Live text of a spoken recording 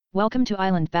Welcome to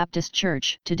Island Baptist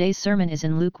Church. Today's sermon is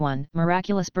in Luke 1,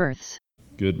 Miraculous Births.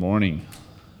 Good morning.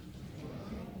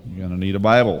 You're going to need a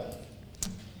Bible.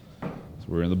 So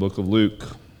we're in the book of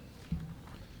Luke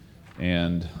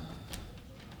and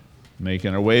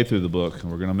making our way through the book.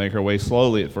 And we're going to make our way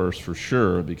slowly at first for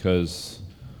sure, because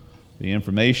the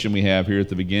information we have here at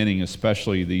the beginning,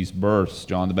 especially these births,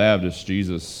 John the Baptist,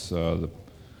 Jesus, the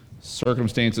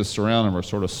circumstances surrounding them are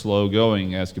sort of slow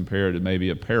going as compared to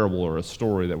maybe a parable or a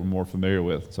story that we're more familiar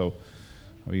with. So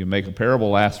we can make a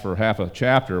parable last for half a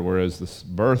chapter, whereas this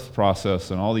birth process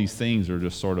and all these things are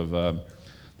just sort of,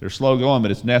 they're slow going,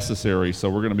 but it's necessary. So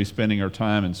we're going to be spending our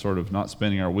time and sort of not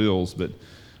spinning our wheels, but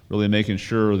really making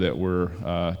sure that we're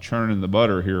churning the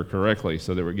butter here correctly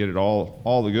so that we get it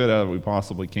all the good out of it we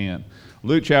possibly can.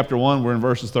 Luke chapter 1, we're in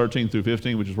verses 13 through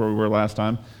 15, which is where we were last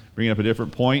time, bringing up a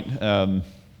different point.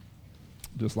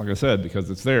 Just like I said, because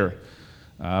it's there,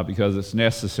 because it's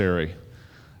necessary.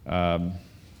 Zachariah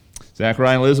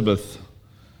and Elizabeth.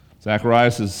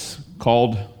 Zacharias is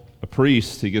called a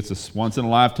priest. He gets a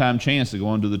once-in-a-lifetime chance to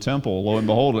go into the temple. Lo and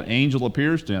behold, an angel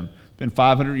appears to him. It's been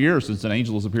 500 years since an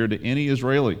angel has appeared to any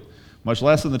Israeli, much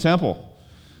less in the temple.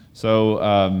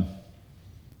 So,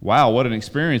 wow, what an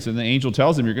experience. And the angel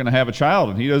tells him, you're going to have a child,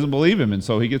 and he doesn't believe him. And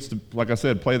so he gets to, like I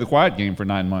said, play the quiet game for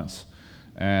 9 months.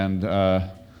 And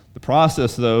the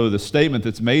process, though, the statement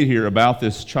that's made here about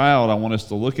this child, I want us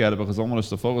to look at it because I want us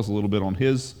to focus a little bit on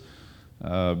his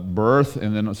birth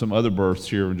and then some other births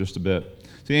here in just a bit.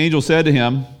 So the angel said to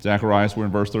him, Zacharias, we're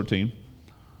in verse 13,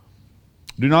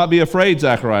 do not be afraid,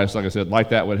 Zacharias. Like I said, like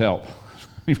that would help.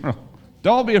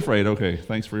 Don't be afraid. Okay,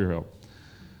 thanks for your help.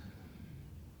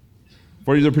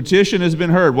 For the petition has been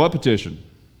heard. What petition?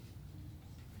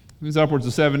 He's upwards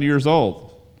of 70 years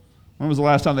old. When was the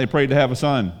last time they prayed to have a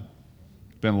son?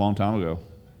 Been a long time ago.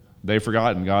 They've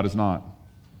forgotten. God has not.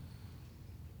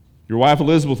 Your wife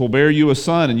Elizabeth will bear you a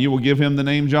son, and you will give him the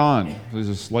name John. He's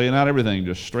just laying out everything,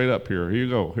 just straight up here. Here you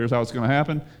go. Here's how it's going to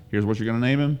happen. Here's what you're going to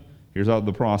name him. Here's how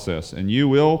the process. And you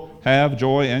will have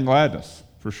joy and gladness,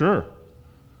 for sure.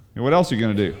 And what else are you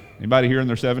going to do? Anybody here in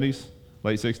their 70s,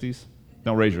 late 60s?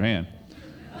 Don't raise your hand.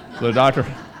 So the doctor,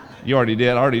 you already did.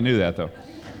 I already knew that, though.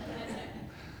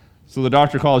 So the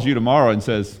doctor calls you tomorrow and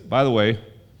says, by the way,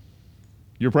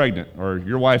 you're pregnant, or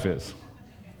your wife is.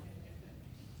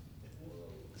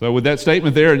 So with that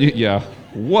statement there,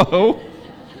 whoa,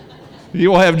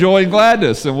 you will have joy and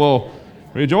gladness, and will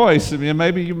rejoice. I mean,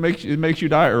 maybe it makes you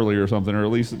die early or something, or at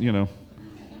least,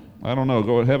 I don't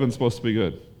know. Heaven's supposed to be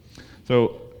good.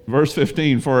 So verse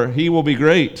 15, for he will be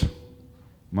great.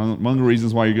 Among the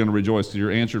reasons why you're going to rejoice is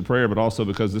your answered prayer, but also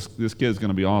because this kid's going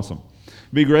to be awesome.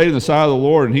 Be great in the sight of the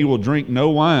Lord, and he will drink no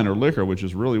wine or liquor, which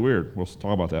is really weird. We'll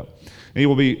talk about that. And he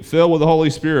will be filled with the Holy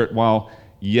Spirit while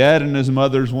yet in his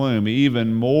mother's womb.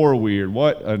 Even more weird.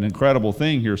 What an incredible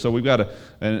thing here. So we've got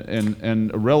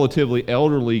a relatively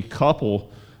elderly couple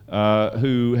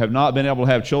who have not been able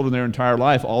to have children their entire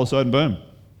life. All of a sudden, boom,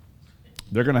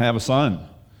 they're going to have a son.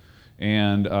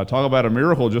 And talk about a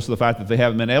miracle, just the fact that they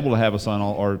haven't been able to have a son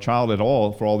or a child at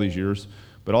all for all these years,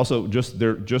 but also just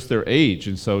their age.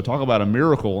 And so talk about a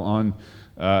miracle on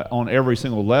every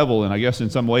single level. And I guess in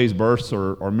some ways births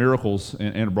are miracles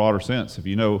in a broader sense. If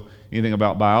you know anything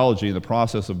about biology and the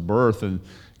process of birth and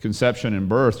conception and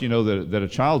birth, you know that a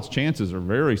child's chances are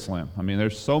very slim. I mean,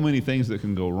 there's so many things that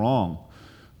can go wrong.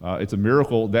 It's a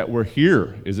miracle that we're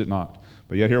here, is it not?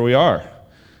 But yet here we are.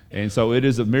 And so it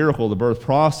is a miracle. The birth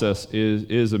process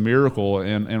is a miracle.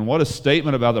 And what a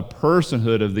statement about the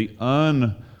personhood of the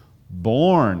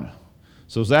unborn.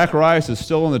 So Zacharias is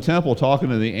still in the temple talking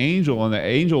to the angel, and the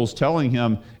angel's telling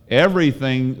him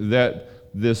everything that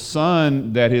this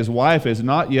son that his wife has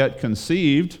not yet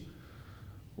conceived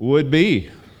would be.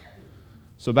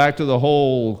 So back to the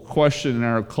whole question in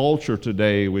our culture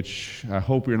today, which I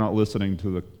hope you're not listening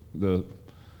to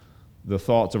the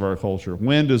thoughts of our culture.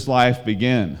 When does life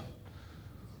begin?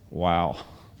 Wow.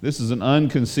 This is an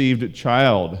unconceived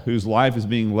child whose life is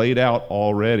being laid out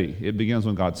already. It begins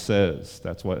when God says.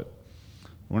 That's what.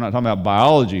 We're not talking about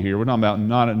biology here. We're talking about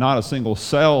not a single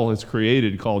cell is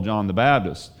created called John the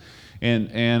Baptist.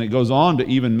 And it goes on to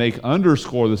even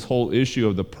underscore this whole issue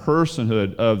of the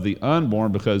personhood of the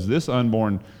unborn, because this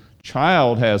unborn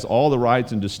child has all the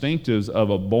rights and distinctives of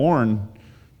a born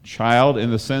child,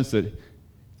 in the sense that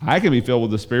I can be filled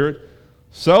with the Spirit.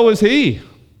 So is he.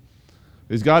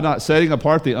 Is God not setting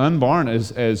apart the unborn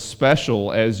as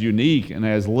special, as unique, and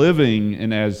as living,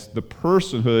 and as the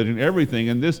personhood and everything?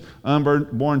 And this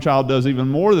unborn child does even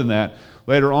more than that.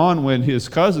 later on when his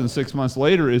cousin 6 months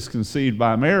later is conceived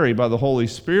by Mary, by the Holy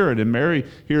Spirit, and Mary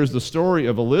hears the story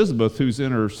of Elizabeth, who's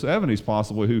in her 70s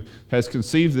possibly, who has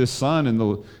conceived this son in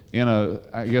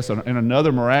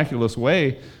another miraculous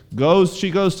way. She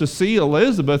goes to see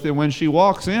Elizabeth, and when she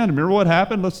walks in, remember what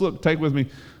happened? Take with me,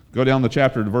 go down the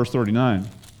chapter to verse 39.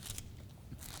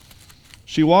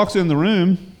 She walks in the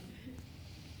room.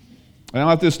 Now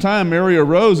at this time, Mary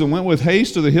arose and went with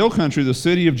haste to the hill country, the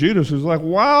city of Judah. She was like,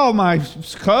 wow, my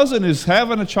cousin is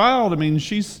having a child. I mean,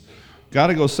 she's got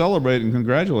to go celebrate and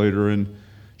congratulate her. And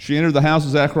she entered the house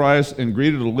of Zacharias and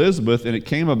greeted Elizabeth. And it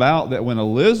came about that when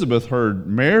Elizabeth heard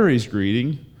Mary's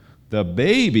greeting, the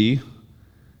baby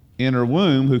in her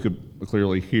womb, who could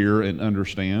clearly hear and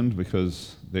understand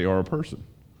because they are a person,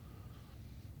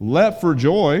 leapt for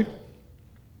joy.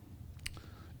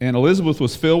 And Elizabeth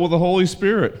was filled with the Holy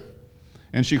Spirit.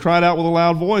 And she cried out with a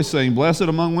loud voice, saying, Blessed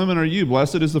among women are you,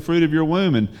 blessed is the fruit of your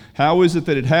womb. And how is it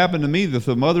that it happened to me that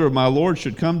the mother of my Lord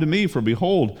should come to me? For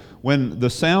behold, when the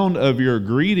sound of your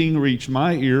greeting reached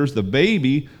my ears, the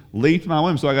baby leaped my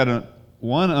womb. So I got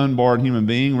one unborn human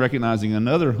being recognizing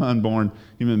another unborn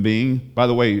human being. By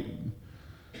the way,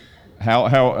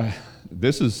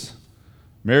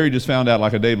 Mary just found out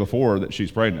like a day before that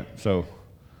she's pregnant. So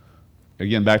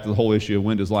again, back to the whole issue of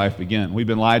when does life begin? We've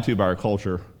been lied to by our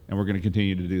culture. And we're going to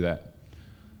continue to do that.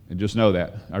 And just know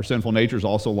that. Our sinful natures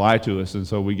also lie to us, and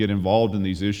so we get involved in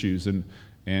these issues.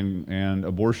 And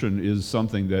abortion is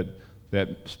something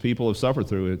that people have suffered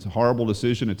through. It's a horrible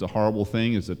decision. It's a horrible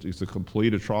thing. It's a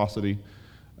complete atrocity.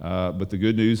 But the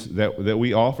good news that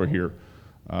we offer here,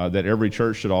 that every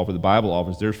church should offer, the Bible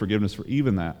offers, there's forgiveness for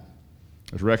even that.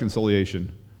 There's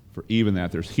reconciliation for even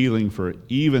that. There's healing for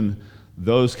even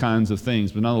those kinds of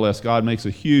things. But nonetheless, God makes a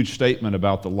huge statement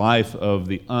about the life of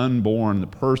the unborn, the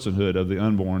personhood of the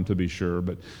unborn, to be sure.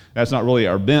 But that's not really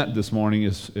our bent this morning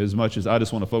as much as I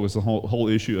just want to focus on the whole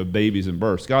issue of babies and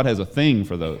births. God has a thing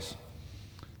for those.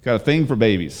 Got a thing for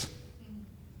babies.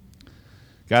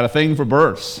 Got a thing for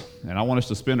births. And I want us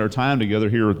to spend our time together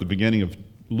here at the beginning of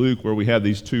Luke, where we have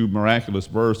these two miraculous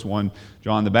births, one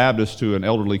John the Baptist to an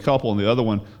elderly couple, and the other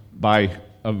one by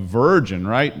a virgin,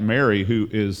 right? Mary, who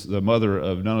is the mother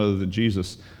of none other than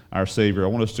Jesus, our Savior. I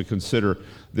want us to consider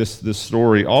this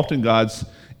story. Often God's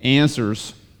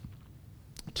answers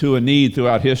to a need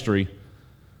throughout history,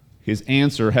 his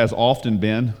answer has often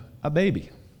been a baby.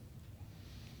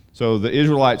 So the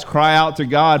Israelites cry out to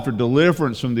God for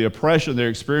deliverance from the oppression they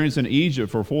experienced in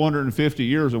Egypt for 450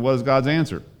 years, and what is God's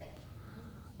answer?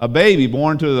 A baby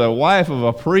born to the wife of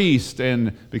a priest.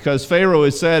 And because Pharaoh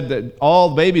has said that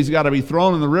all babies got to be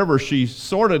thrown in the river, she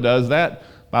sort of does that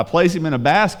by placing him in a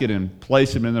basket and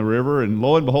place him in the river. And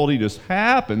lo and behold, he just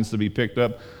happens to be picked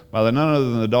up by none other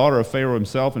than the daughter of Pharaoh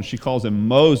himself, and she calls him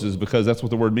Moses because that's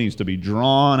what the word means, to be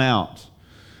drawn out.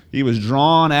 He was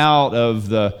drawn out of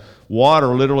the water,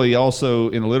 literally also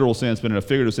in a literal sense, but in a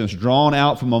figurative sense, drawn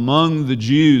out from among the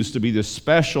Jews to be the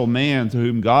special man to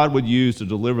whom God would use to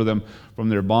deliver them from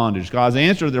their bondage. God's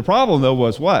answer to their problem, though,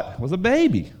 was what? Was a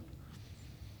baby.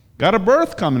 Got a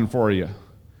birth coming for you.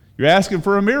 You're asking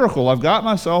for a miracle. I've got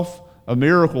myself a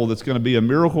miracle that's going to be a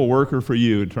miracle worker for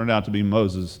you. It turned out to be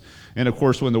Moses. And of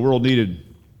course, when the world needed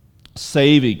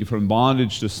saving from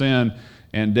bondage to sin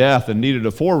and death and needed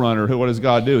a forerunner, what does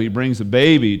God do? He brings a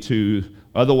baby to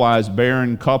otherwise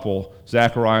barren couple,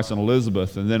 Zacharias and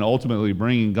Elizabeth, and then ultimately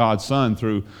bringing God's Son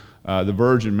through the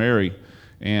Virgin Mary,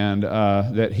 and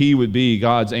that he would be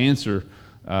God's answer,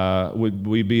 would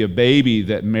be a baby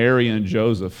that Mary and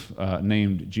Joseph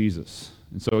named Jesus.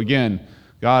 And so again,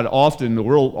 the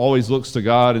world always looks to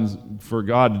God and for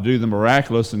God to do the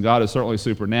miraculous, and God is certainly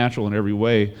supernatural in every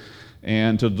way,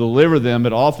 and to deliver them,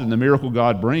 but often the miracle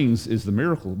God brings is the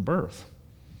miracle of birth.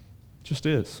 It just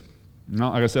is.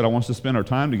 Now, like I said, I want us to spend our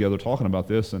time together talking about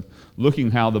this and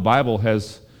looking how the Bible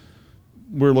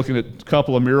we're looking at a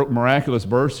couple of miraculous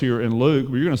births here in Luke.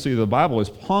 You're going to see the Bible is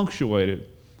punctuated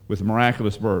with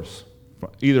miraculous births,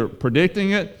 either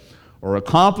predicting it or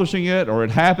accomplishing it or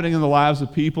it happening in the lives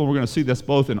of people. We're going to see this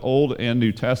both in Old and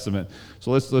New Testament.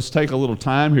 So let's take a little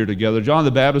time here together. John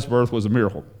the Baptist's birth was a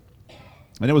miracle,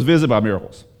 and it was visited by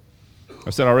miracles.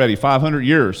 I've said already, 500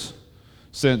 years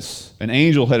since an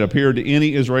angel had appeared to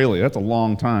any Israeli. That's a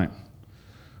long time.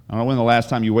 I don't know when the last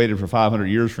time you waited for 500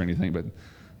 years for anything, but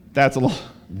that's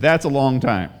a long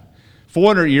time.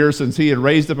 400 years since he had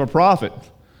raised up a prophet.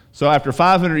 So after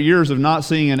 500 years of not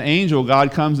seeing an angel,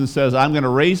 God comes and says, I'm going to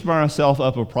raise myself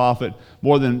up a prophet,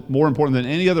 more important than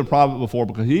any other prophet before,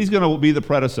 because he's going to be the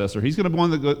predecessor. He's going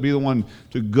to be the one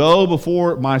to go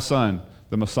before my son,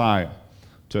 the Messiah,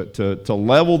 to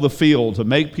level the field, to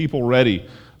make people ready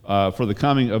for the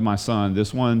coming of my son,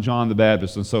 this one, John the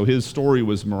Baptist. And so his story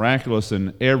was miraculous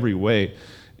in every way.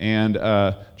 And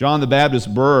John the Baptist's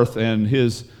birth and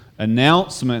his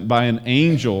announcement by an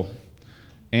angel,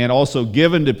 and also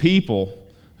given to people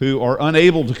who are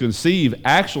unable to conceive,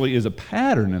 actually is a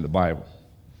pattern in the Bible.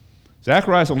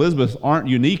 Zacharias and Elizabeth aren't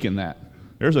unique in that.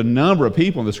 There's a number of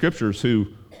people in the scriptures who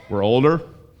were older,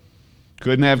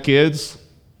 couldn't have kids.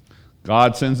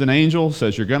 God sends an angel,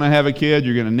 says you're going to have a kid,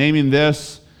 you're going to name him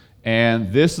this,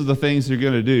 and this is the things you're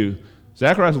going to do.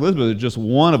 Zacharias and Elizabeth is just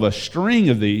one of a string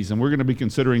of these, and we're going to be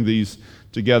considering these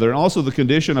together. And also the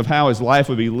condition of how his life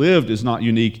would be lived is not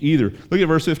unique either. Look at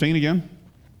verse 15 again.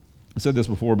 I said this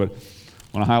before, but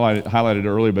I want to highlight it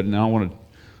earlier, but now I want to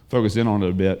focus in on it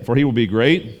a bit. For he will be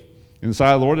great in the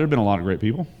sight of the Lord. There have been a lot of great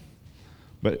people.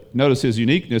 But notice his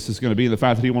uniqueness is going to be in the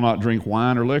fact that he will not drink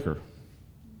wine or liquor.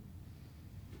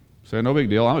 So no big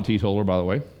deal. I'm a teetotaler, by the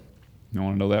way. You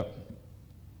want to know that?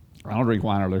 I don't drink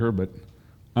wine or liquor, but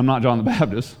I'm not John the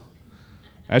Baptist.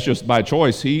 That's just by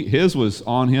choice. His was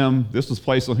on him. This was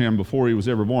placed on him before he was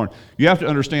ever born. You have to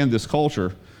understand this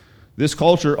culture. This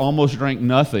culture almost drank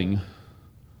nothing,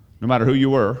 no matter who you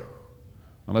were,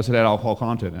 unless it had alcohol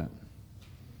content in it.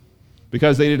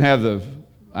 Because they didn't have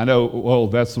I know, well,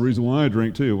 that's the reason why I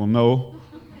drink too. Well, no.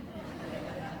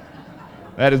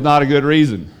 That is not a good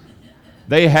reason.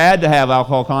 They had to have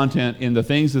alcohol content in the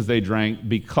things that they drank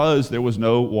because there was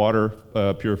no water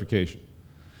purification.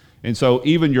 And so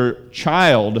even your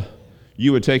child,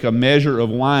 you would take a measure of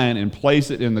wine and place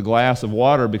it in the glass of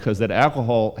water because that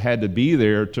alcohol had to be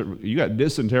there. You got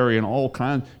dysentery and all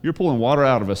kinds. You're pulling water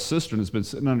out of a cistern that's been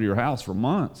sitting under your house for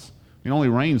months. It only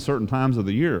rains certain times of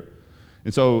the year.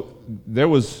 And so there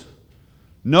was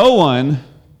no one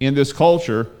in this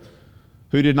culture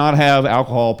who did not have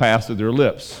alcohol passed to their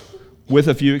lips, with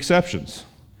a few exceptions.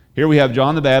 Here we have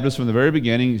John the Baptist from the very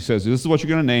beginning. He says, this is what you're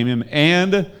going to name him,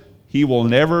 and he will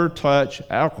never touch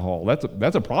alcohol.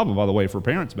 That's a problem, by the way, for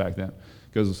parents back then.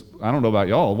 Because I don't know about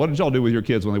y'all. What did y'all do with your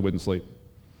kids when they wouldn't sleep?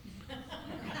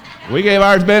 We gave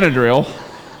ours Benadryl.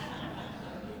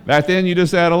 Back then, you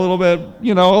just add a little bit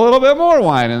more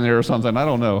wine in there or something. I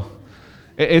don't know.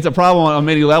 It's a problem on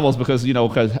many levels because,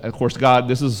 of course, God,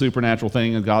 this is a supernatural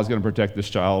thing, and God's going to protect this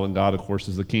child, and God, of course,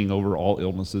 is the king over all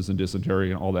illnesses and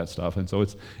dysentery and all that stuff. And so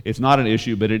it's not an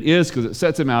issue, but it is because it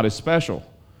sets him out as special.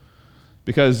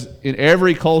 Because in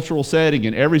every cultural setting,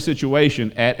 in every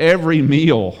situation, at every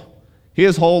meal,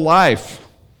 his whole life,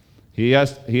 he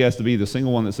has to be the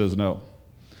single one that says no.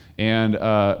 And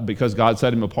because God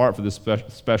set him apart for this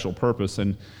special purpose.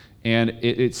 And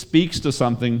it speaks to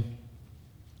something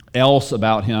else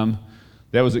about him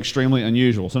that was extremely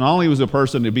unusual. So not only was a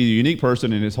person to be a unique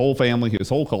person in his whole family, his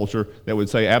whole culture, that would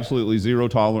say absolutely zero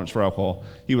tolerance for alcohol,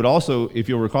 he would also, if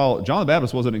you'll recall, John the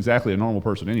Baptist wasn't exactly a normal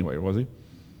person anyway, was he?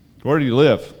 Where did he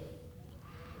live?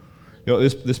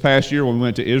 This past year when we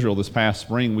went to Israel, this past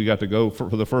spring, we got to go, for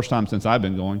the first time since I've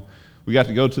been going, we got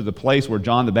to go to the place where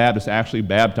John the Baptist actually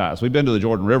baptized. We've been to the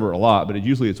Jordan River a lot, but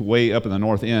usually it's way up in the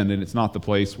north end, and it's not the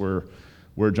place where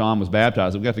John was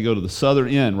baptized. We got to go to the southern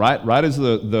end, right as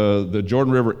the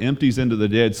Jordan River empties into the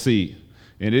Dead Sea.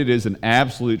 And it is an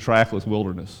absolute trackless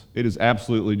wilderness. It is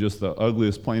absolutely just the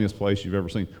ugliest, plainest place you've ever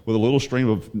seen, with a little stream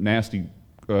of nasty,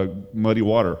 muddy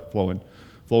water flowing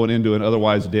into an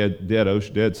otherwise dead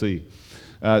ocean, Dead Sea.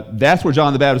 That's where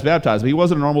John the Baptist baptized, but he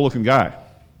wasn't a normal-looking guy.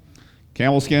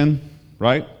 Camel skin,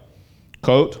 right?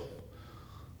 Coat,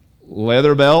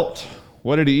 leather belt.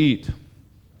 What did he eat?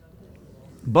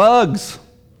 Bugs.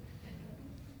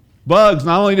 Not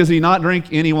only does he not drink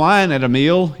any wine at a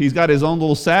meal, he's got his own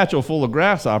little satchel full of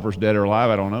grasshoppers, dead or alive,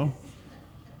 I don't know.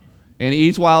 And he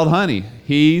eats wild honey.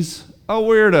 He's a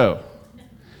weirdo.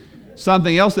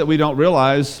 Something else that we don't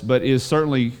realize, but is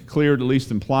certainly clear, at least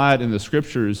implied in the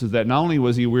scriptures, is that not only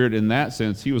was he weird in that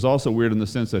sense, he was also weird in the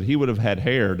sense that he would have had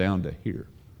hair down to here.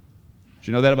 Did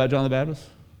you know that about John the Baptist?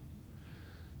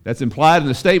 That's implied in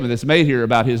the statement that's made here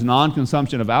about his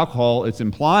non-consumption of alcohol. It's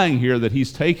implying here that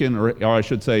he's taken, or I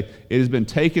should say, it has been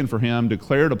taken for him,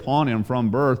 declared upon him from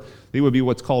birth, that he would be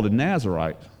what's called a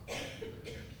Nazirite.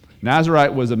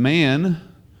 Nazirite was a man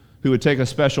who would take a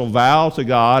special vow to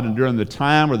God, and during the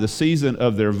time or the season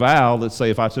of their vow, let's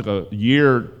say if I took a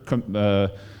year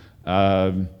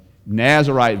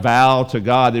Nazirite vow to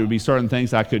God, there would be certain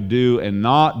things I could do and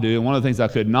not do. And one of the things I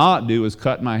could not do is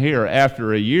cut my hair.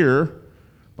 After a year,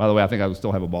 by the way, I think I would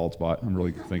still have a bald spot. I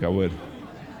really think I would.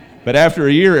 But after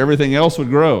a year, everything else would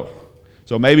grow.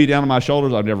 So maybe down to my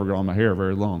shoulders, I've never grown my hair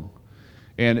very long.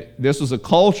 And this was a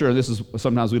culture, and this is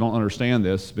sometimes we don't understand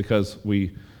this because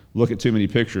we look at too many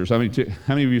pictures. How many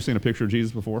of you have seen a picture of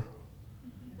Jesus before?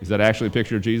 Is that actually a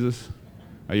picture of Jesus?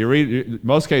 You read, in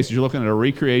most cases, you're looking at a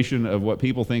recreation of what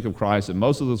people think of Christ, and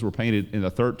most of those were painted in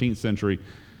the 13th century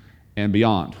and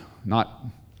beyond. Not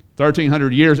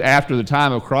 1,300 years after the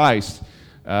time of Christ.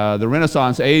 The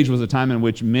Renaissance age was a time in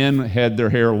which men had their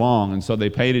hair long, and so they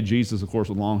painted Jesus, of course,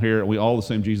 with long hair, and we all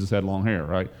assume Jesus had long hair,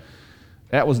 right?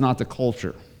 That was not the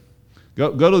culture.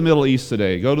 Go to the Middle East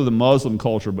today. Go to the Muslim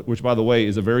culture, which, by the way,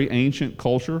 is a very ancient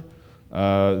culture.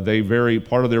 Part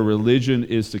of their religion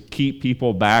is to keep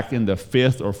people back in the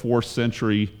 5th or 4th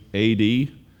century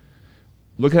AD.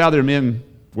 Look at how their men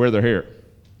wear their hair.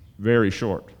 Very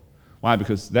short. Why?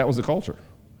 Because that was the culture.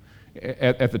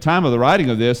 At the time of the writing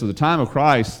of this, at the time of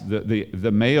Christ,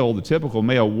 the male, the typical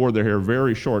male, wore their hair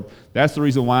very short. That's the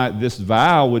reason why this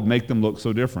vow would make them look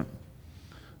so different.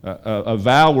 A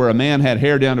vow where a man had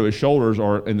hair down to his shoulders,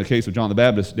 or in the case of John the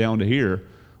Baptist, down to here,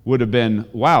 would have been,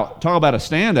 wow, talk about a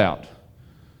standout.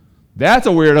 That's a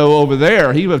weirdo over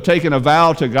there. He would have taken a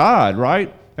vow to God,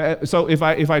 right? So if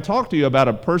I talk to you about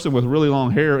a person with really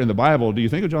long hair in the Bible, do you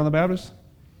think of John the Baptist?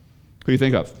 Who do you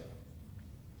think of?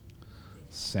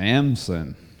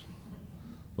 Samson,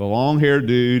 the long-haired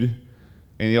dude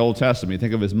in the Old Testament. You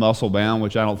think of his muscle bound,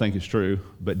 which I don't think is true,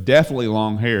 but definitely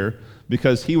long hair,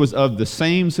 because he was of the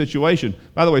same situation.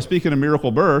 By the way, speaking of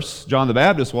miracle births, John the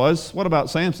Baptist was. What about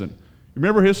Samson?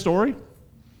 Remember his story?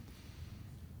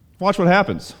 Watch what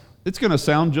happens. It's going to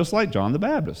sound just like John the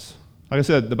Baptist. Like I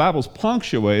said, the Bible's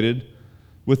punctuated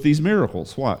with these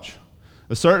miracles. Watch.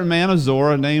 A certain man of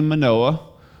Zorah named Manoah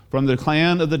from the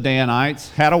clan of the Danites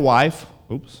had a wife.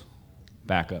 Oops,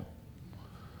 back up.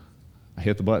 I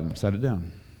hit the button, set it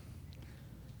down.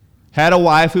 Had a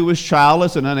wife who was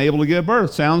childless and unable to give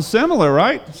birth. Sounds similar,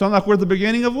 right? Sounds like we're at the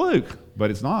beginning of Luke, but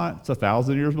it's not. It's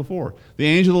 1,000 years before. The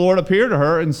angel of the Lord appeared to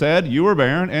her and said, "You are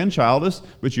barren and childless,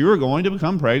 but you are going to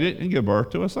become pregnant and give birth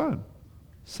to a son."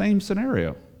 Same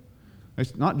scenario.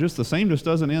 It's not just the same, just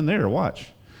doesn't end there.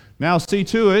 Watch. Now see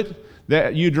to it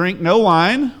that you drink no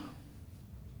wine.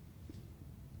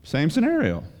 Same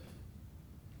scenario.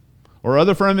 Or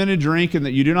other fermented drink, and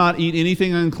that you do not eat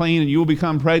anything unclean, and you will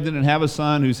become pregnant and have a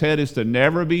son whose head is to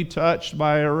never be touched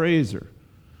by a razor.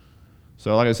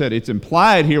 So like I said, it's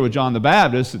implied here with John the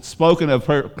Baptist. It's spoken of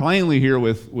plainly here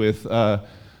with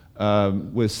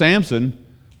Samson,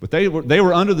 but they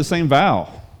were under the same vow.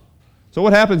 So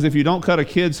what happens if you don't cut a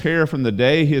kid's hair from the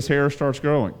day his hair starts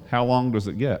growing? How long does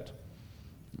it get?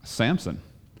 Samson.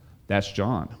 That's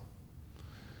John.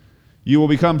 You will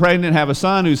become pregnant and have a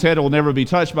son whose head will never be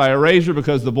touched by a razor,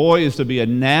 because the boy is to be a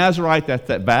Nazirite. That's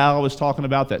that vow I was talking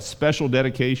about, that special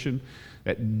dedication,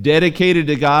 that dedicated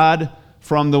to God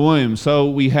from the womb. So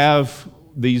we have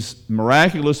these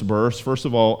miraculous births. First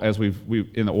of all, as we've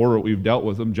in the order we've dealt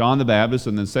with them, John the Baptist,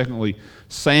 and then secondly,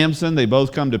 Samson. They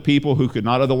both come to people who could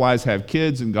not otherwise have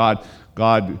kids, and God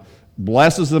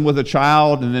blesses them with a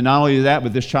child. And then not only that,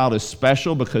 but this child is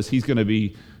special because he's going to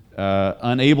be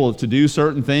unable to do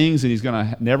certain things, and he's going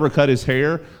to never cut his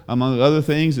hair, among other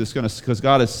things. It's going to, because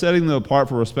God is setting them apart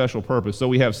for a special purpose. So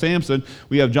we have Samson,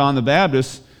 we have John the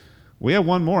Baptist. We have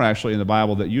one more actually in the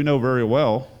Bible that you know very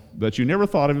well, but you never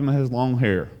thought of him as long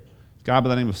hair. It's a guy by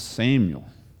the name of Samuel.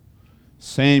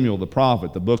 Samuel the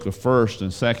prophet, the book of 1st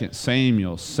and 2nd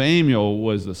Samuel. Samuel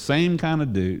was the same kind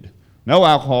of dude. No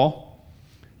alcohol,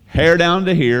 hair down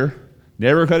to here,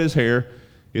 never cut his hair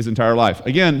his entire life.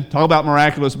 Again, talk about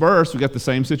miraculous births. We got the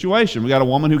same situation. We got a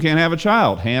woman who can't have a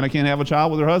child. Hannah can't have a child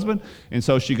with her husband, and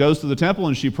so she goes to the temple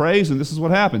and she prays, and this is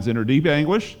what happens. In her deep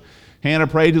anguish, Hannah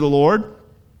prayed to the Lord,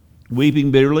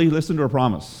 weeping bitterly. Listen to her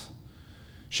promise.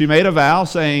 She made a vow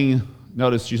saying,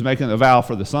 notice she's making a vow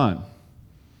for the son,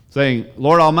 saying,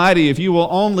 "Lord Almighty, if you will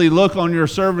only look on your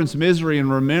servant's misery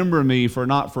and remember me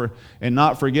and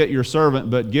not forget your servant,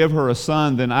 but give her a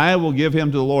son, then I will give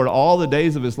him to the Lord all the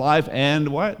days of his life, and"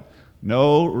 what?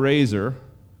 "No razor,"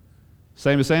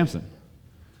 same as Samson,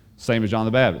 same as John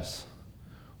the Baptist,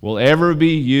 "will ever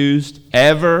be used."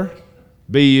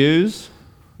 This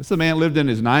man lived in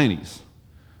his 90s.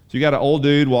 So you got an old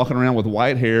dude walking around with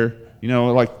white hair,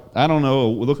 like, I don't know,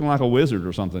 looking like a wizard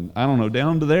or something. I don't know,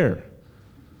 down to there.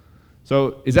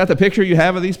 So is that the picture you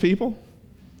have of these people?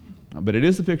 But it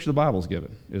is the picture the Bible's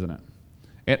given, isn't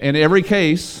it? In every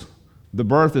case, the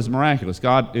birth is miraculous.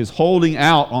 God is holding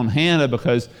out on Hannah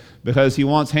because he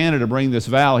wants Hannah to bring this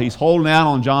vow. He's holding out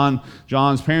on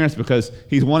John's parents because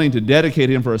he's wanting to dedicate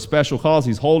him for a special cause.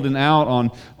 He's holding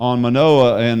out on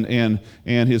Manoah and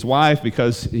his wife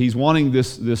because he's wanting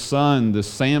this son, this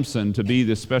Samson, to be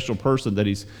this special person that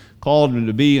he's called him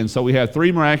to be. And so we have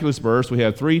 3 miraculous births. We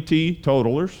have 3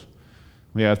 teetotalers.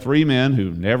 We have 3 men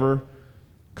who never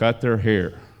cut their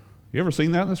hair. You ever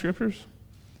seen that in the Scriptures?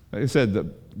 Like I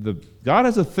said, God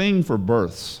has a thing for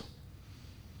births.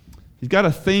 He's got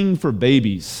a thing for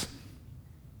babies.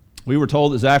 We were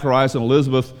told that Zacharias and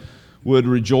Elizabeth would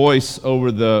rejoice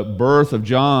over the birth of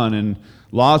John, and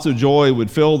lots of joy would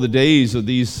fill the days of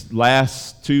these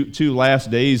last two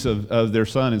last days of their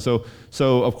son. And so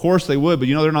of course they would, but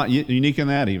they're not unique in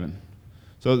that even.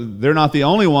 So they're not the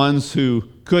only ones who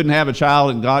couldn't have a child,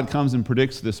 and God comes and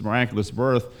predicts this miraculous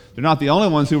birth. They're not the only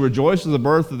ones who rejoice at the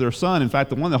birth of their son. In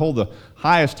fact, the one that hold the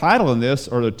highest title in this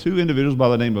are the two individuals by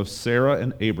the name of Sarah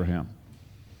and Abraham.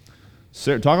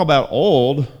 Talk about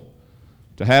old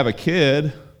to have a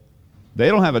kid. They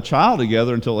don't have a child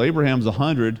together until Abraham's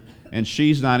 100 and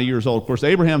she's 90 years old. Of course,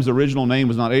 Abraham's original name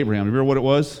was not Abraham. Remember what it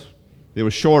was? It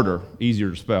was shorter,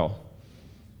 easier to spell.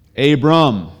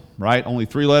 Abram, right? Only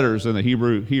 3 letters in the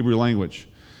Hebrew language.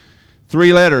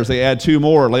 3 letters. They add 2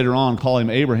 more later on, call him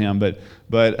Abraham. But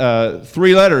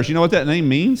 3 letters. You know what that name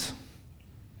means?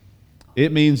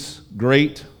 It means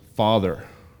great father.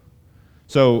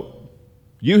 So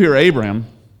you hear Abraham.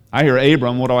 I hear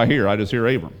Abram. What do I hear? I just hear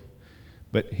Abram.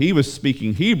 But he was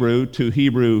speaking Hebrew to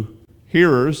Hebrew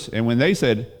hearers, and when he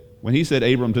said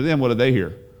Abram to them, what did they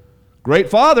hear? Great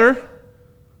father.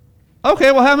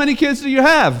 Okay, well, how many kids do you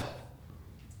have?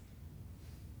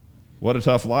 What a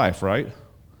tough life, right?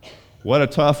 What a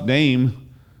tough name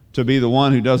to be the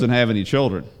one who doesn't have any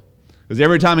children. Because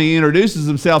every time he introduces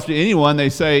himself to anyone, he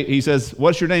says,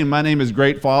 what's your name? My name is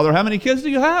Great Father. How many kids do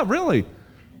you have? Really?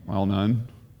 Well, none.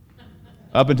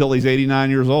 Up until he's 89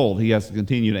 years old, he has to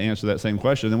continue to answer that same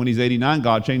question. Then when he's 89,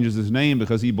 God changes his name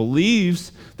because he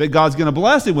believes that God's going to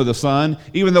bless him with a son,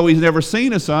 even though he's never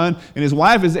seen a son. And his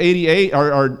wife is 88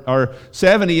 or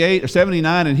 78 or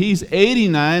 79, and he's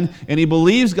 89, and he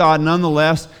believes God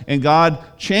nonetheless. And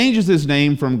God changes his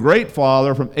name from Great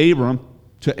Father, from Abram,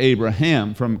 to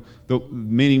Abraham. From the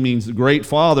meaning means great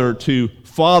father to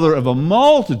father of a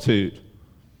multitude.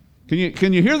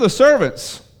 Can you hear the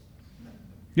servants?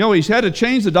 He's had to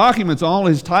change the documents on all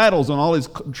his titles on all his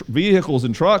vehicles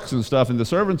and trucks and stuff, and the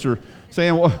servants are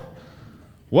saying, well,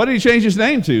 what did he change his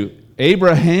name to?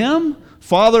 Abraham,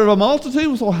 father of a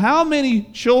multitude? So how many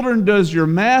children does your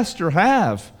master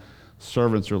have?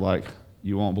 Servants are like,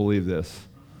 you won't believe this.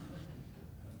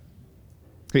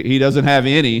 He doesn't have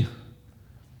any,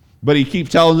 but he keeps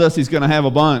telling us he's going to have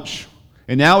a bunch.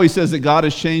 And now he says that God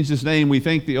has changed his name. We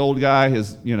think the old guy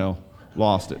has,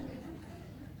 lost it.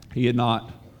 He had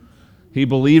not. He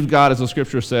believed God, as the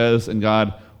scripture says, and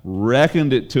God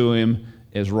reckoned it to him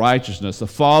as righteousness, the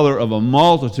father of a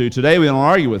multitude. Today we don't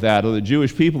argue with that. The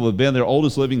Jewish people have been their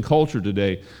oldest living culture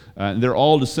today. They're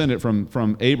all descended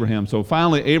from Abraham. So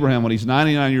finally, Abraham, when he's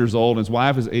 99 years old and his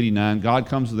wife is 89, God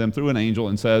comes to them through an angel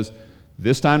and says,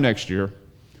 this time next year,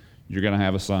 you're going to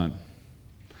have a son.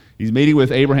 He's meeting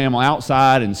with Abraham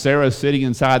outside, and Sarah's sitting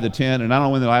inside the tent. And I don't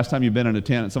know when the last time you've been in a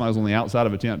tent and somebody's on the outside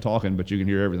of a tent talking, but you can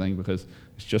hear everything because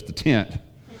it's just a tent.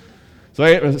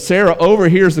 So Sarah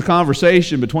overhears the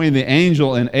conversation between the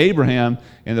angel and Abraham,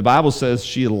 and the Bible says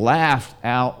she laughed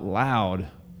out loud.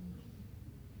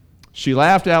 She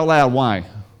laughed out loud. Why?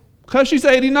 Because she's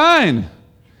 89,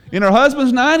 and her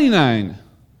husband's 99.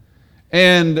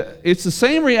 And it's the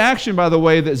same reaction, by the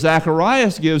way, that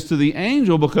Zacharias gives to the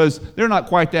angel, because they're not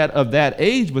quite of that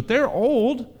age, but they're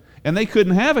old, and they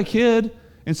couldn't have a kid.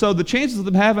 And so the chances of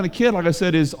them having a kid, like I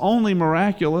said, is only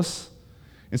miraculous.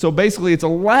 And so basically it's a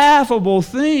laughable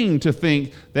thing to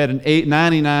think that an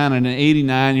 99 and an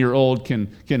 89-year-old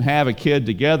can have a kid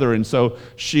together. And so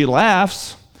she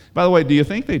laughs. By the way, do you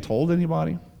think they told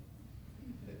anybody?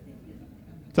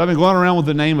 So I've been going around with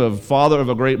the name of father of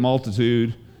a great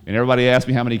multitude, and everybody asks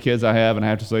me how many kids I have, and I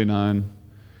have to say none.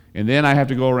 And then I have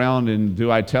to go around and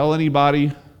do I tell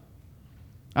anybody?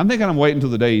 I'm thinking I'm waiting until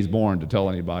the day he's born to tell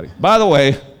anybody. By the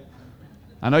way,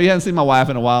 I know you haven't seen my wife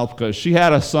in a while because she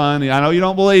had a son. I know you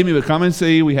don't believe me, but come and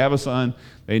see. We have a son.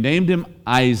 They named him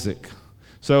Isaac.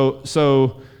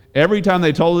 So every time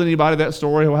they told anybody that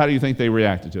story, how do you think they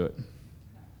reacted to it?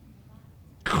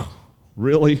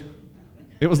 Really?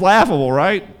 It was laughable,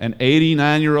 right? An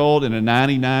 89-year-old and a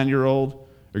 99-year-old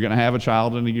are going to have a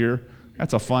child in a year.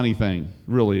 That's a funny thing. It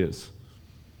really is.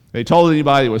 They told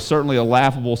anybody it was certainly a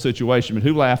laughable situation, but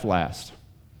who laughed last?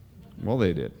 Well,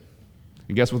 they did.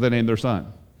 And guess what they named their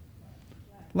son?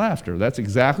 Laughter. That's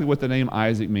exactly what the name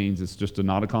Isaac means. It's just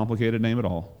not a complicated name at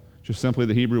all. Just simply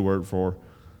the Hebrew word for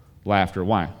laughter.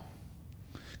 Why?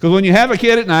 Because when you have a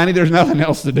kid at 90, there's nothing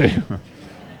else to do.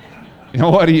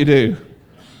 What do you do?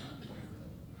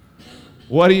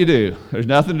 What do you do? There's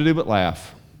nothing to do but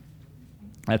laugh.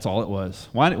 That's all it was.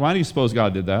 Why do you suppose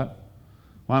God did that?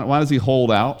 Why does he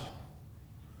hold out?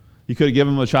 He could have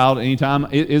given him a child at any time.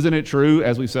 Isn't it true,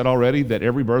 as we've said already, that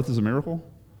every birth is a miracle?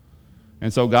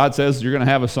 And so God says you're going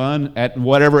to have a son at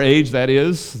whatever age that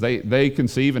is. They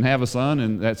conceive and have a son,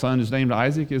 and that son is named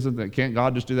Isaac. Can't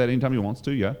God just do that anytime he wants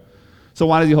to? Yeah. So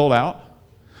why does he hold out?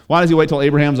 Why does he wait till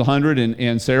Abraham's 100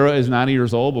 and Sarah is 90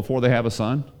 years old before they have a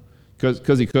son?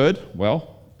 Because he could?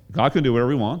 Well, God can do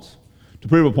whatever he wants. To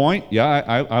prove a point?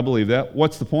 Yeah, I believe that.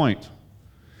 What's the point?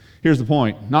 Here's the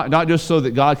point. Not just so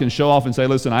that God can show off and say,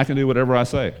 listen, I can do whatever I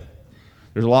say.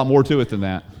 There's a lot more to it than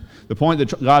that. The point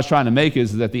that God's trying to make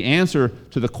is that the answer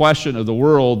to the question of the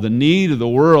world, the need of the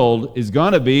world, is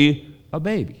going to be a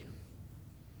baby.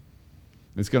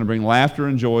 It's going to bring laughter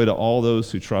and joy to all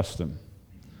those who trust him.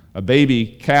 A baby,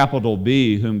 capital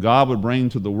B, whom God would bring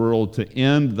to the world to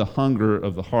end the hunger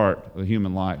of the heart of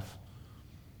human life.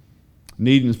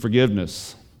 Needing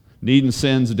forgiveness, needing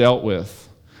sins dealt with.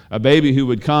 A baby who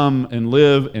would come and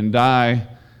live and die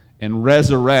and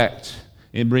resurrect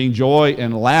and bring joy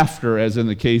and laughter, as in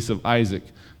the case of Isaac,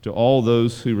 to all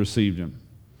those who received him.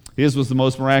 His was the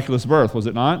most miraculous birth, was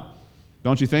it not?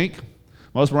 Don't you think?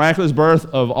 Most miraculous birth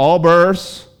of all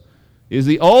births is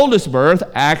the oldest birth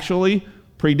actually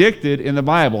predicted in the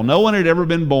Bible. No one had ever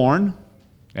been born.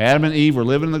 Adam and Eve were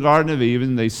living in the Garden of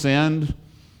Eden. They sinned.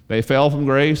 They fell from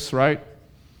grace, right?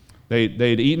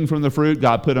 They'd eaten from the fruit.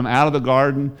 God put them out of the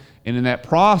garden. And in that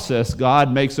process,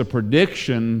 God makes a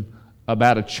prediction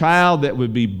about a child that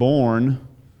would be born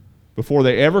before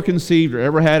they ever conceived or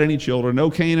ever had any children. No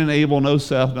Cain and Abel, no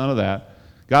Seth, none of that.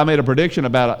 God made a prediction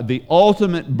about the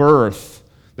ultimate birth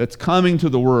that's coming to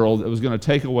the world that was going to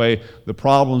take away the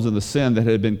problems and the sin that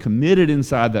had been committed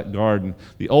inside that garden.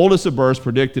 The oldest of births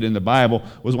predicted in the Bible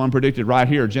was one predicted right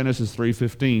here, Genesis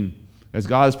 3:15. As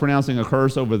God is pronouncing a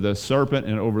curse over the serpent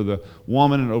and over the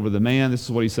woman and over the man, this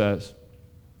is what he says.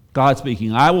 God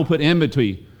speaking, I will put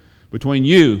enmity between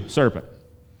you, serpent,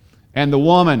 and the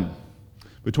woman,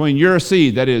 between your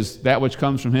seed, that is, that which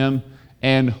comes from him,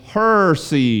 and her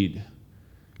seed.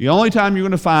 The only time you're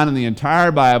going to find in the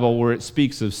entire Bible where it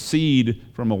speaks of seed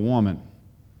from a woman.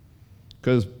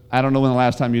 Because I don't know when the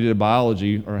last time you did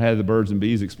biology or had the birds and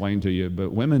bees explained to you,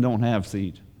 but women don't have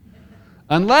seed.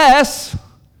 Unless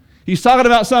he's talking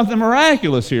about something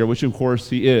miraculous here, which of course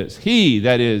he is. He,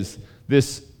 that is,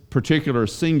 this particular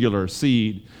singular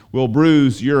seed, will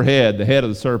bruise your head, the head of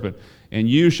the serpent, and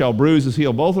you shall bruise his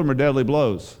heel. Both of them are deadly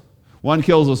blows. One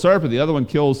kills the serpent, the other one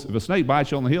kills, if a snake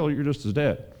bites you on the heel, you're just as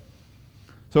dead.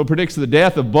 So it predicts the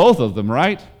death of both of them,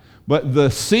 right? But the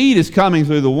seed is coming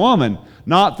through the woman,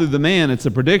 not through the man. It's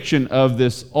a prediction of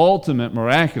this ultimate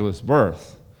miraculous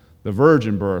birth, the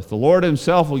virgin birth. The Lord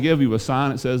himself will give you a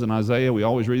sign, it says in Isaiah. We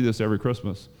always read this every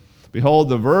Christmas. Behold,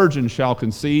 the virgin shall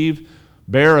conceive,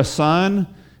 bear a son,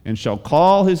 and shall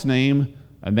call his name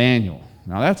Emmanuel.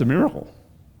 Now that's a miracle.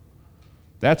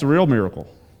 That's a real miracle.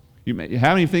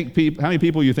 How many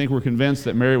people you think were convinced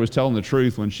that Mary was telling the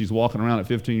truth when she's walking around at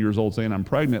 15 years old saying, I'm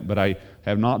pregnant, but I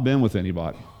have not been with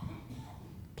anybody?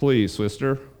 Please,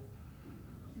 sister.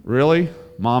 Really?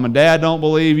 Mom and dad don't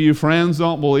believe you. Friends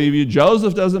don't believe you.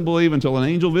 Joseph doesn't believe until an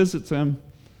angel visits him.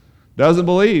 Doesn't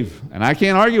believe. And I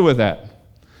can't argue with that.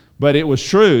 But it was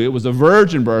true. It was a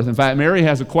virgin birth. In fact, Mary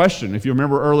has a question. If you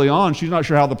remember early on, she's not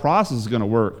sure how the process is going to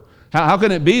work. How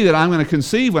can it be that I'm going to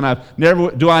conceive when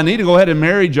do I need to go ahead and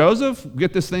marry Joseph,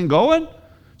 get this thing going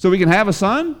so we can have a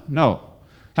son? No.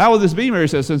 How will this be? Mary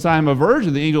says, since I am a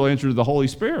virgin, the angel answered, the Holy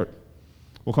Spirit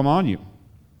will come on you.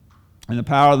 And the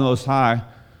power of the Most High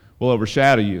will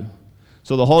overshadow you.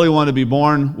 So the Holy One to be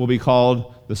born will be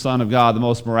called the Son of God. The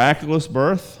most miraculous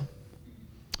birth?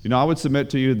 I would submit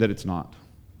to you that it's not.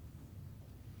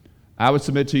 I would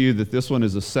submit to you that this one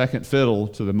is a second fiddle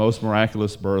to the most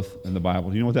miraculous birth in the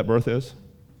Bible. Do you know what that birth is?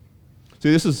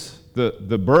 See, this is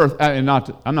the birth, and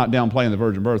I'm not downplaying the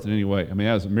virgin birth in any way. I mean,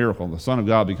 that's a miracle. The Son of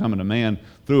God becoming a man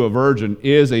through a virgin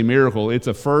is a miracle. It's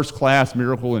a first-class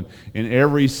miracle in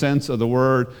every sense of the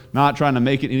word, not trying to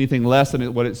make it anything less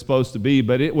than what it's supposed to be,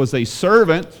 but it was a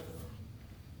servant.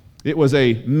 It was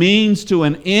a means to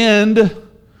an end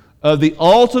of the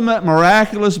ultimate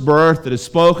miraculous birth that is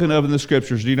spoken of in the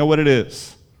Scriptures. Do you know what it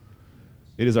is?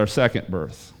 It is our second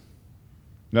birth.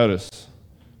 Notice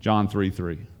John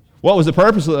 3:3. What was the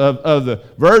purpose of the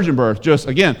virgin birth? Just,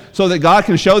 again, so that God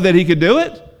can show that he could do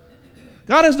it?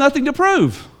 God has nothing to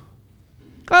prove.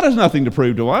 God has nothing to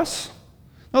prove to us.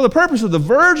 No, the purpose of the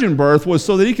virgin birth was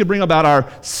so that he could bring about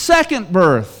our second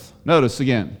birth. Notice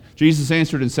again, Jesus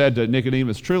answered and said to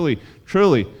Nicodemus, truly,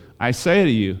 truly, I say to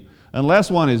you,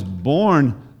 unless one is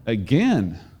born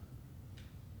again.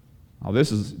 Now,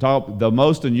 this is the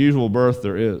most unusual birth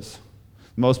there is,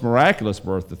 the most miraculous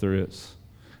birth that there is.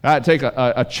 I take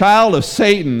a child of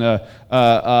Satan,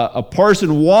 a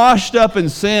person washed up in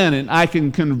sin, and I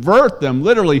can convert them,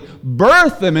 literally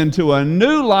birth them into a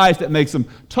new life that makes them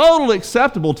totally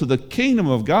acceptable to the kingdom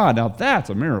of God. Now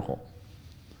that's a miracle.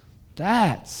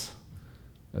 That's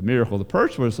a miracle. The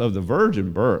purpose of the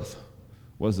virgin birth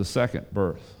was the second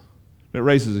birth. It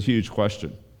raises a huge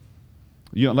question.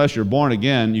 Unless you're born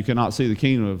again, you cannot see the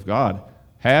kingdom of God.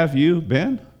 Have you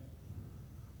been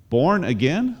born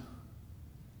again?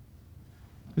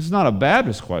 This is not a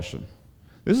Baptist question.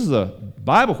 This is a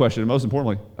Bible question, and most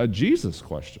importantly, a Jesus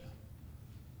question.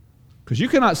 Because you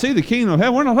cannot see the kingdom of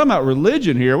heaven. We're not talking about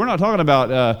religion here. We're not talking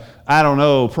about,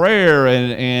 prayer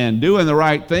and doing the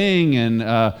right thing and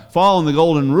following the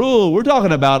golden rule. We're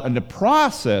talking about the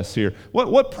process here.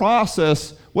 What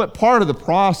process, what part of the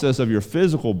process of your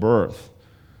physical birth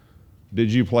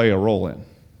did you play a role in?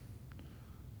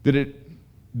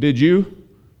 Did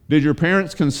your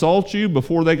parents consult you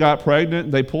before they got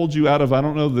pregnant? They pulled you out of,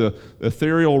 the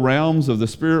ethereal realms of the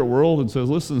spirit world and says,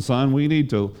 listen, son,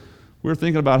 we're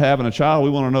thinking about having a child. We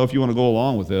want to know if you want to go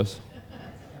along with this.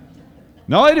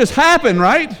 No, it just happened,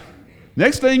 right?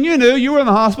 Next thing you knew, you were in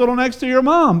the hospital next to your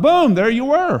mom. Boom, there you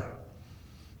were.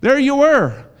 There you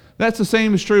were. That's the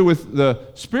same is true with the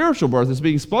spiritual birth that's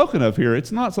being spoken of here.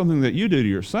 It's not something that you do to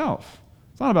yourself.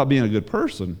 It's not about being a good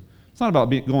person. It's not about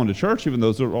going to church, even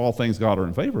though those are all things God are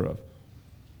in favor of.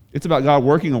 It's about God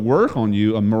working a work on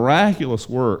you, a miraculous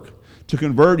work, to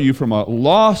convert you from a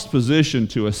lost position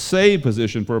to a saved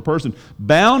position, for a person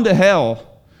bound to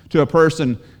hell to a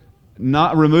person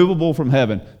not removable from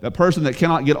heaven, that person that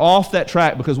cannot get off that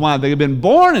track because why? They've been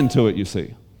born into it, you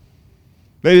see.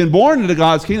 They've been born into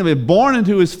God's kingdom. They've been born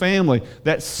into His family.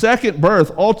 That second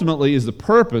birth ultimately is the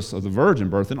purpose of the virgin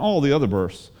birth and all the other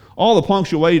births. All the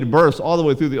punctuated births all the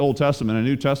way through the Old Testament and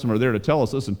New Testament are there to tell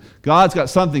us, listen, God's got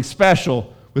something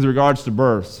special with regards to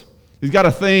births. He's got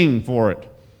a thing for it.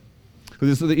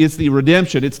 Because it's the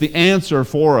redemption. It's the answer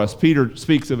for us. Peter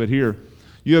speaks of it here.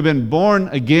 You have been born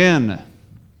again.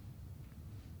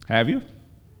 Have you?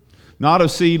 Not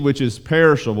of seed which is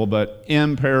perishable, but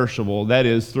imperishable. That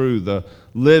is through the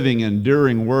living,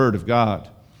 enduring Word of God.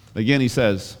 Again, he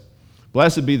says,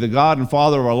 blessed be the God and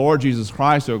Father of our Lord Jesus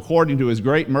Christ, who according to His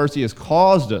great mercy has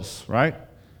caused us, right?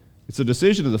 It's a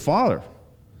decision of the Father.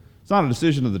 It's not a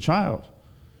decision of the child.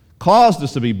 Caused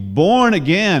us to be born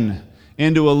again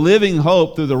into a living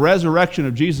hope through the resurrection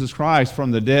of Jesus Christ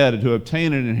from the dead, and to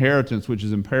obtain an inheritance which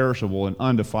is imperishable and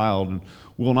undefiled and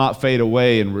will not fade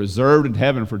away and reserved in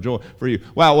heaven for joy for you.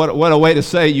 Wow, what a way to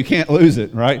say you can't lose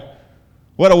it, right?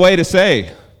 What a way to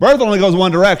say. Birth only goes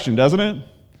one direction, doesn't it?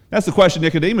 That's the question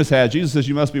Nicodemus had. Jesus says,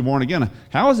 you must be born again.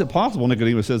 How is it possible,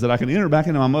 Nicodemus says, that I can enter back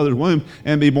into my mother's womb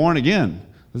and be born again?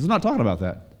 This is not talking about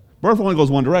that. Birth only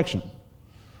goes one direction.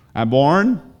 I'm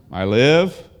born, I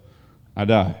live, I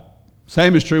die.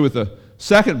 Same is true with the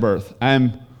second birth.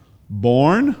 I'm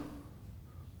born,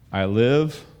 I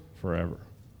live forever.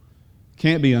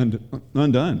 Can't be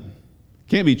undone.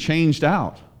 Can't be changed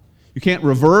out. You can't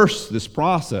reverse this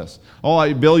process.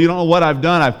 Oh, Bill, you don't know what I've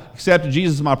done. I've accepted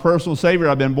Jesus as my personal Savior.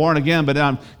 I've been born again, but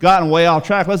I've gotten way off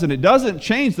track. Listen, it doesn't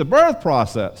change the birth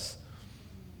process.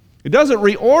 It doesn't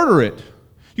reorder it.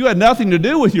 You had nothing to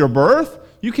do with your birth.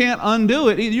 You can't undo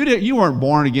it. You weren't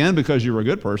born again because you were a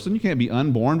good person. You can't be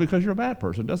unborn because you're a bad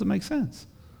person. It doesn't make sense.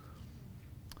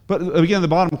 But again, the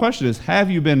bottom question is, have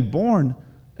you been born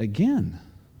again?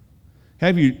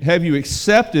 Have you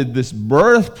accepted this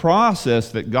birth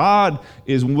process that God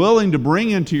is willing to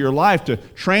bring into your life to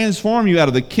transform you out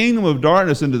of the kingdom of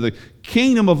darkness into the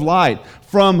kingdom of light,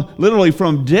 literally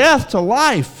from death to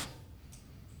life?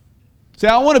 Say,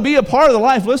 I want to be a part of the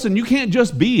life. Listen, you can't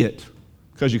just be it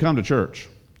because you come to church,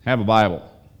 have a Bible,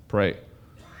 pray.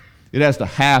 It has to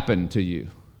happen to you.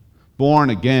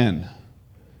 Born again.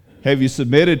 Have you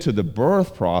submitted to the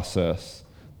birth process,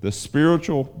 the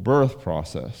spiritual birth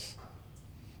process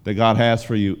that God has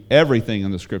for you? Everything in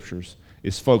the Scriptures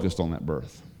is focused on that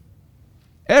birth.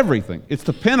 Everything. It's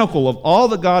the pinnacle of all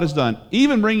that God has done.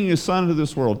 Even bringing His Son into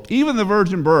this world, even the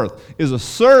virgin birth, is a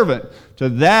servant to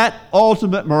that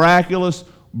ultimate miraculous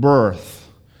birth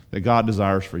that God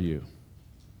desires for you.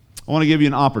 I want to give you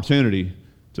an opportunity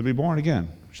to be born again.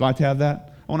 Would you like to have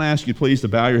that? I want to ask you please to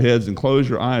bow your heads and close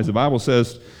your eyes. The Bible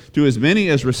says, to as many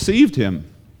as received Him,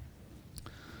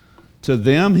 to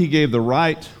them He gave the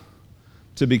right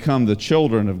to become the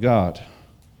children of God.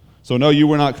 So no, you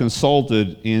were not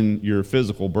consulted in your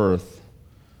physical birth,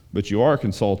 but you are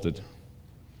consulted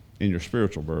in your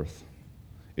spiritual birth.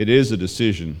 It is a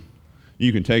decision.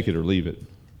 You can take it or leave it.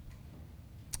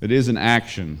 It is an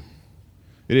action.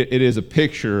 It is a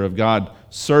picture of God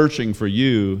searching for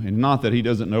you, and not that He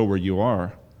doesn't know where you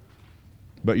are,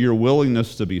 but your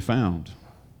willingness to be found.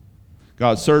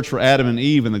 God searched for Adam and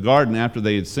Eve in the garden after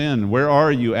they had sinned. Where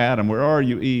are you, Adam? Where are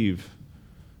you, Eve?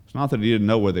 It's not that he didn't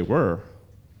know where they were,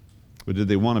 but did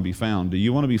they want to be found? Do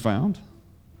you want to be found?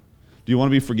 Do you want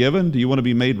to be forgiven? Do you want to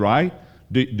be made right?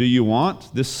 Do you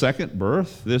want this second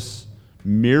birth, this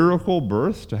miracle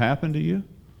birth to happen to you?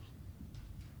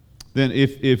 Then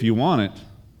if you want it,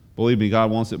 believe me, God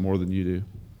wants it more than you do.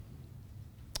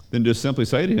 Then just simply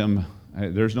say to him, hey,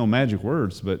 there's no magic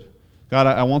words, but God,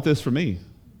 I want this for me.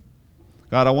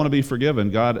 God, I want to be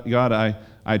forgiven. God,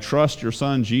 I trust your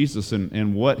son Jesus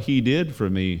and what he did for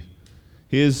me,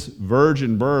 his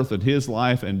virgin birth and his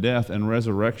life and death and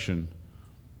resurrection.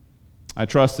 I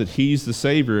trust that he's the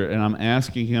Savior, and I'm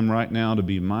asking him right now to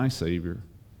be my Savior.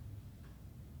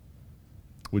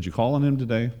 Would you call on him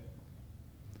today?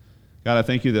 God, I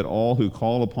thank you that all who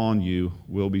call upon you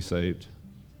will be saved.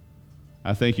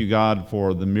 I thank you, God,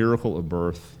 for the miracle of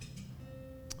birth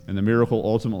and the miracle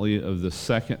ultimately of the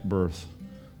second birth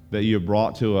that you have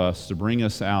brought to us to bring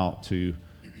us out, to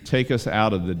take us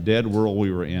out of the dead world we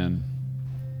were in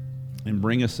and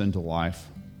bring us into life.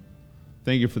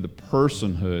 Thank you for the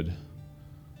personhood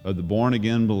of the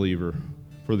born-again believer,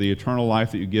 for the eternal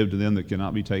life that you give to them that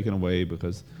cannot be taken away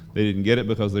because they didn't get it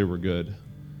because they were good.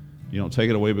 You don't take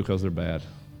it away because they're bad.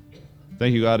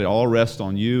 Thank you, God, it all rests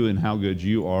on you and how good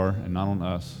you are and not on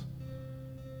us.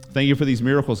 Thank you for these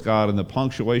miracles, God, and the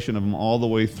punctuation of them all the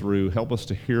way through. Help us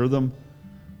to hear them,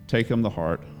 take them to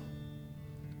heart.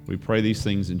 We pray these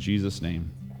things in Jesus'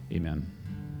 name. Amen.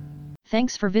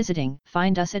 Thanks for visiting.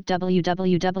 Find us at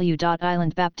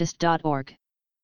www.islandbaptist.org.